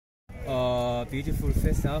beautiful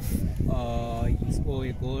first half. You score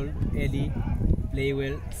a goal early, play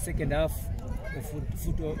well. Second half,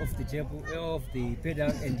 foot off the jab, off the pedal,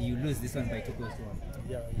 and you lose this one by 2 goals to 1.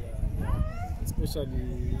 Yeah.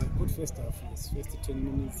 Especially good first half. Yes, first 10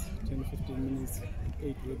 minutes, 10-15 minutes,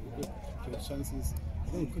 8 chances. I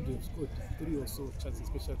think we could have scored 3 or so chances,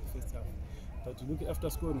 especially the first half. But you look after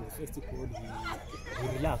scoring the first goal,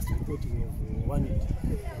 we relaxed. We thought we have won it.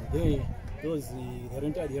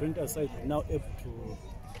 And the Herentals side are now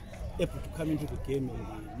able to come into the game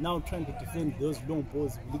and now trying to defend those long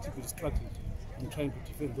balls. We little bit struggling in trying to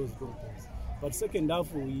defend those long balls. But second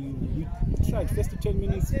half, we tried. First 10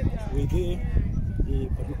 minutes, we were there,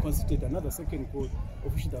 but we conceded another second goal,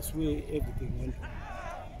 of which that's where everything went.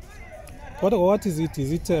 What is it?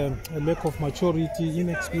 Is it a lack of maturity,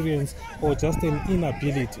 inexperience, or just an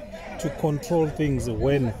inability to control things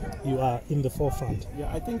when you are in the forefront?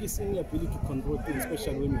 Yeah, I think it's inability to control things,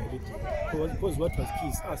 especially when we're leading. Because what was key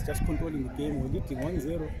is us just controlling the game. We're leading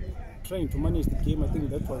 1-0, trying to manage the game. I think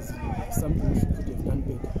that was something we could have done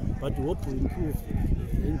better. But we hope to improve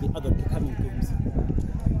in the other coming games.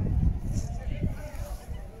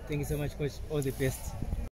 Thank you so much, Coach. All the best.